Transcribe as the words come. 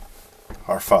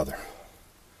Our Father,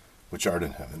 which art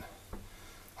in heaven,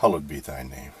 hallowed be thy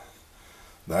name.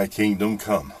 Thy kingdom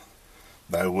come,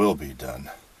 thy will be done,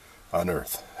 on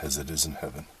earth as it is in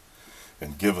heaven.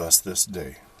 And give us this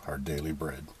day our daily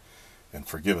bread, and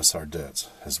forgive us our debts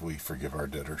as we forgive our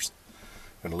debtors.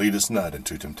 And lead us not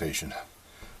into temptation,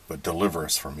 but deliver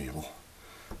us from evil.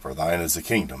 For thine is the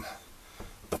kingdom,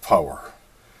 the power,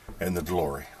 and the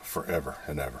glory forever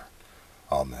and ever.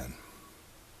 Amen.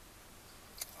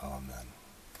 Amen.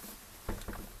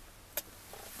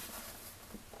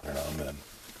 And amen.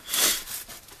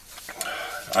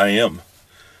 I am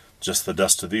just the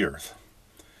dust of the earth,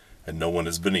 and no one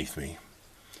is beneath me.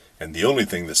 And the only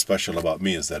thing that's special about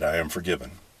me is that I am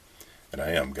forgiven, and I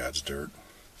am God's dirt.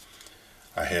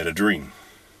 I had a dream.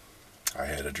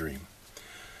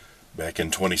 Back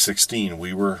in 2016,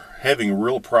 we were having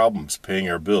real problems paying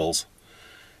our bills,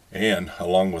 and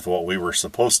along with what we were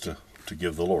supposed to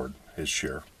give the Lord, his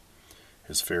share,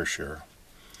 his fair share.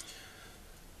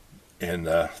 And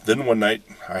then one night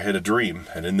I had a dream,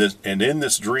 and in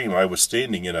this dream I was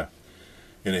standing in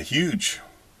a huge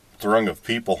throng of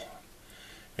people,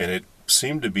 and it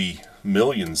seemed to be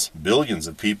millions, billions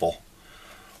of people,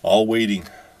 all waiting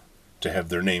to have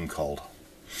their name called.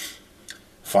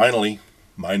 Finally,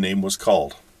 my name was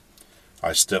called.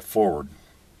 I stepped forward.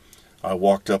 I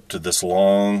walked up to this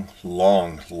long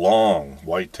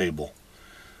white table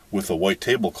with a white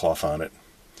tablecloth on it.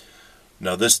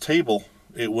 Now this table,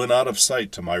 it went out of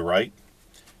sight to my right,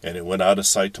 and it went out of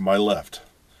sight to my left,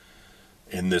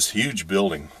 in this huge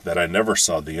building that I never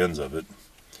saw the ends of it.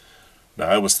 Now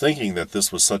I was thinking that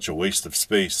this was such a waste of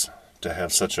space to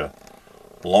have such a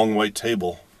long white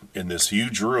table in this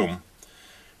huge room,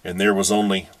 and there was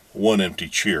only one empty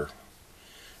chair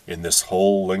in this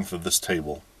whole length of this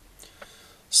table.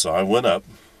 So I went up,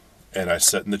 and I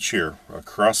sat in the chair.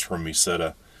 Across from me sat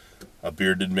a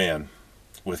bearded man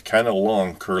with kind of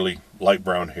long, curly, light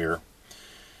brown hair,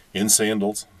 in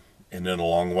sandals, and in a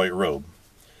long white robe.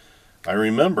 I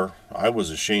remember I was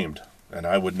ashamed, and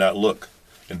I would not look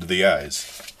into the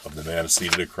eyes of the man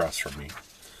seated across from me.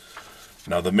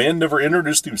 Now the man never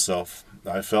introduced himself.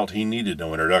 I felt he needed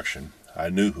no introduction. I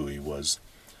knew who he was,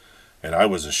 and I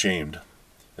was ashamed,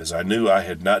 as I knew I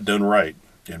had not done right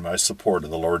in my support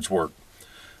of the Lord's work.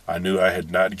 I knew I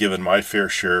had not given my fair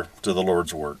share to the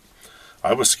Lord's work.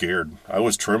 I was scared. I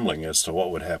was trembling as to what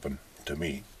would happen to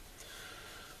me.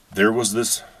 There was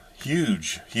this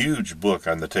huge book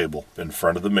on the table in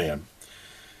front of the man.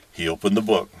 He opened the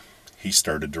book. He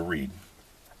started to read.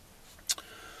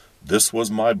 This was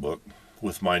my book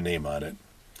with my name on it,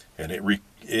 and it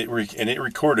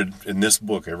recorded in this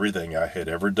book everything I had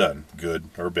ever done, good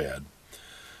or bad,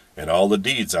 and all the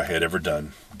deeds I had ever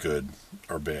done, good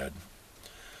or bad.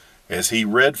 As he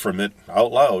read from it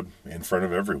out loud in front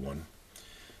of everyone,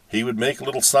 he would make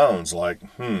little sounds like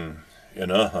and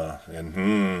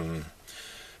and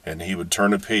and he would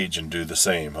turn a page and do the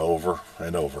same over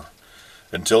and over,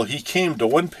 until he came to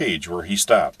one page where he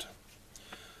stopped.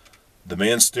 The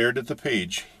man stared at the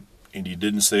page, and he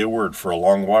didn't say a word for a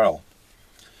long while.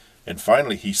 And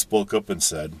finally he spoke up and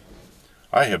said,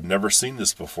 "I have never seen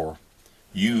this before.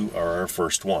 You are our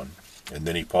first one." And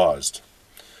then he paused.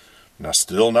 Now,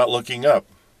 still not looking up,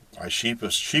 I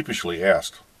sheepishly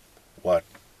asked, "What?"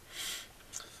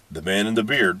 The man in the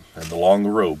beard and the long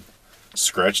robe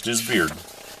scratched his beard,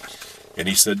 and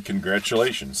he said,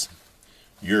 "Congratulations.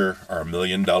 You're our $1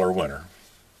 million winner."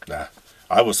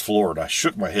 I was floored. I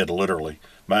shook my head literally.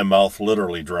 My mouth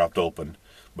literally dropped open,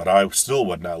 but I still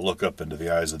would not look up into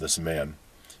the eyes of this man,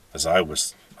 as I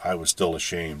was still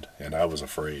ashamed, and I was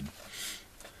afraid.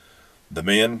 The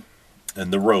man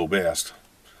in the robe asked,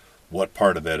 "What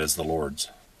part of that is the Lord's?"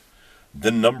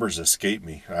 Then numbers escaped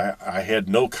me. I had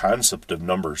no concept of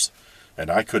numbers, and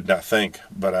I could not think,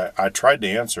 but I tried to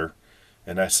answer,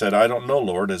 and I said, "I don't know,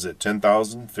 Lord. Is it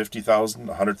 10,000, 50,000,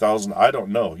 100,000? I don't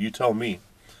know. You tell me."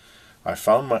 I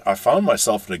found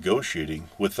myself negotiating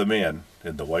with the man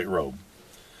in the white robe.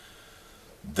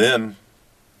 Then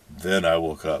I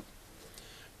woke up,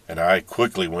 and I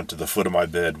quickly went to the foot of my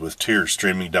bed with tears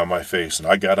streaming down my face, and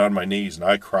I got on my knees, and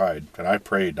I cried, and I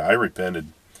prayed, and I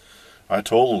repented. I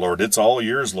told the Lord, "It's all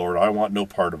yours, Lord. I want no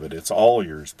part of it. It's all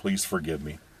yours. Please forgive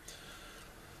me."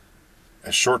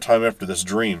 A short time after this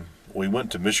dream, we went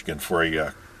to Michigan for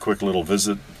a quick little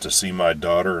visit to see my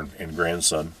daughter and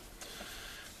grandson.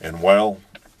 And while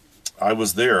I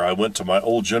was there, I went to my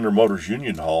old General Motors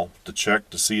Union Hall to check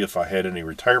to see if I had any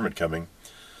retirement coming,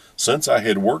 since I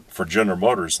had worked for General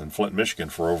Motors in Flint, Michigan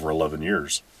for over 11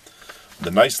 years.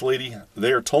 The nice lady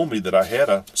there told me that I had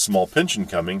a small pension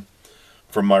coming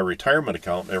from my retirement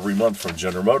account every month from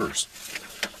General Motors.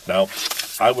 Now,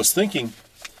 I was thinking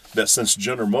that since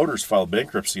General Motors filed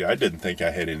bankruptcy, I didn't think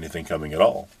I had anything coming at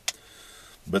all.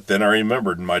 But then I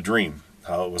remembered in my dream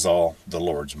how it was all the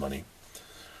Lord's money.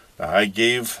 Now, I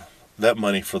gave that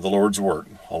money for the Lord's work,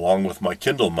 along with my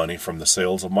Kindle money from the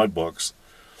sales of my books,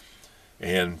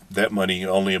 and that money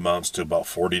only amounts to about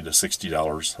 $40 to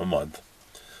 $60 a month,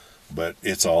 but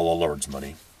it's all the Lord's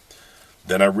money.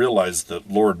 Then I realized that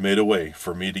the Lord made a way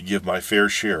for me to give my fair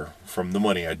share from the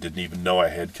money I didn't even know I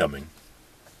had coming.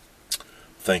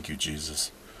 Thank you,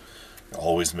 Jesus. He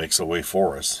always makes a way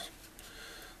for us.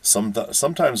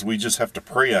 Sometimes we just have to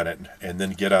pray on it and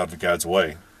then get out of God's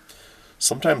way.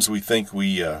 Sometimes we think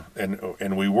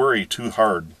and we worry too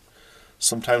hard.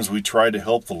 Sometimes we try to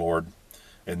help the Lord,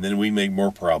 and then we make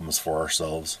more problems for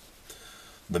ourselves.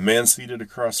 The man seated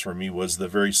across from me was the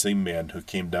very same man who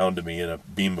came down to me in a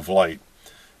beam of light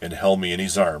and held me in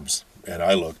his arms, and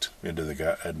I looked into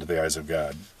the eyes of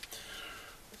God.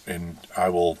 And I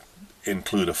will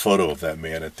include a photo of that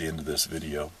man at the end of this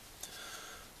video.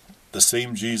 The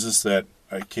same Jesus that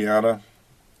Kiana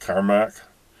Carmack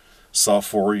saw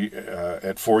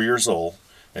at 4 years old,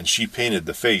 and she painted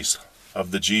the face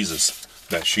of the Jesus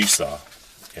that she saw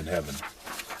in heaven.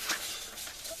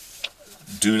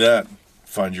 Do not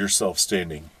find yourself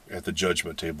standing at the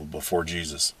judgment table before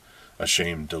Jesus,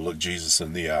 ashamed to look Jesus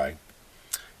in the eye,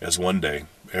 as one day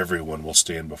everyone will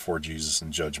stand before Jesus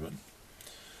in judgment.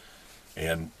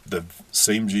 And the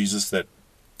same Jesus that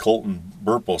Colton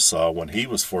Burpo saw when he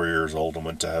was 4 years old and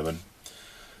went to heaven,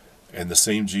 and the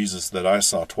same Jesus that I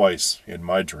saw twice in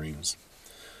my dreams.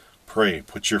 Pray,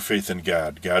 put your faith in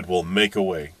God. God will make a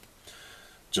way.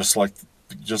 Just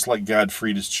like God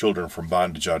freed his children from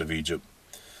bondage out of Egypt,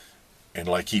 and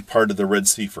like he parted the Red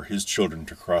Sea for his children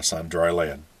to cross on dry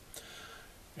land.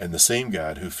 And the same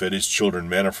God who fed his children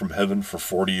manna from heaven for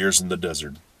 40 years in the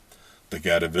desert, the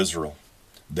God of Israel,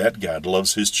 that God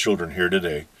loves his children here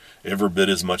today every bit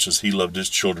as much as he loved his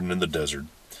children in the desert,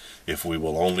 if we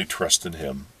will only trust in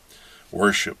him.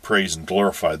 Worship, praise, and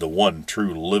glorify the one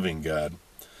true living God,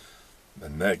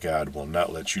 and that God will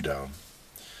not let you down.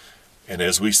 And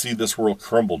as we see this world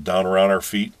crumble down around our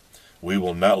feet, we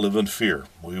will not live in fear.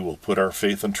 We will put our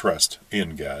faith and trust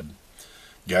in God.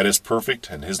 God is perfect,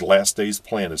 and his last day's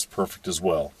plan is perfect as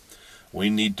well. We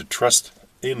need to trust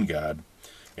in God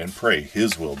and pray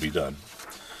his will be done.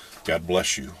 God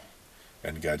bless you,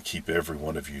 and God keep every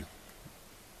one of you.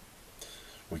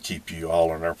 We keep you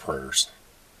all in our prayers.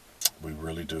 We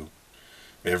really do.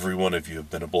 Every one of you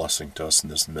have been a blessing to us in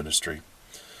this ministry.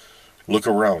 Look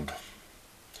around.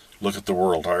 Look at the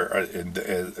world.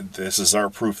 This is our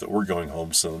proof that we're going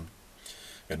home soon.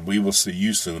 And we will see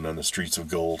you soon on the streets of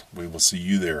gold. We will see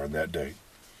you there on that day.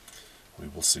 We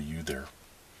will see you there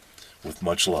with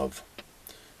much love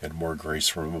and more grace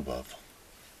from above.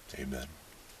 Amen.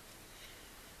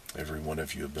 Every one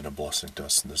of you have been a blessing to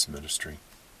us in this ministry.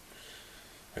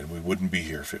 And we wouldn't be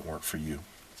here if it weren't for you.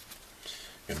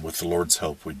 And with the Lord's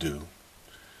help, we do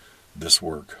this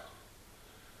work.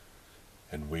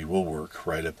 And we will work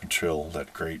right up until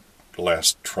that great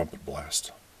last trumpet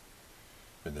blast.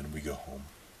 And then we go home.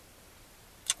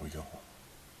 We go home.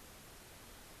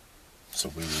 So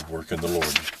we will work in the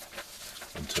Lord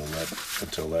until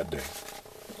that day.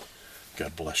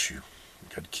 God bless you.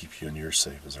 God keep you and yours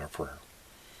safe is our prayer.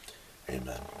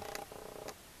 Amen.